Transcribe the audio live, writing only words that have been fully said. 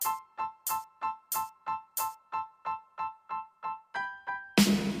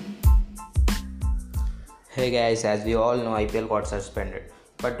Hey guys, as we all know, IPL got suspended.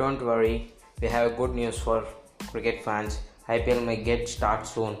 But don't worry, we have good news for cricket fans. IPL may get start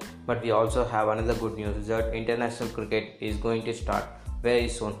soon, but we also have another good news that international cricket is going to start very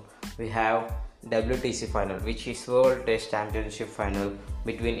soon. We have WTC final, which is World Test Championship final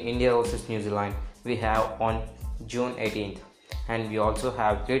between India versus New Zealand. We have on June 18th, and we also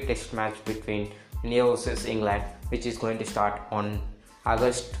have great test match between India versus England, which is going to start on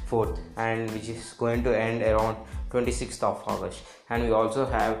August 4th and which is going to end around 26th of August. And we also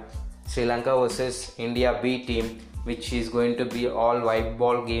have Sri Lanka versus India B team, which is going to be all white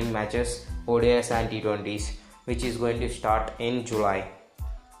ball game matches, ODIs and T20s, which is going to start in July.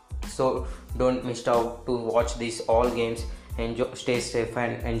 So don't miss out to watch these all games. Enjoy, stay safe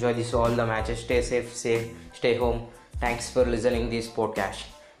and enjoy this all the matches. Stay safe, stay home. Thanks for listening this podcast.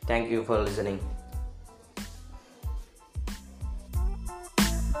 Thank you for listening.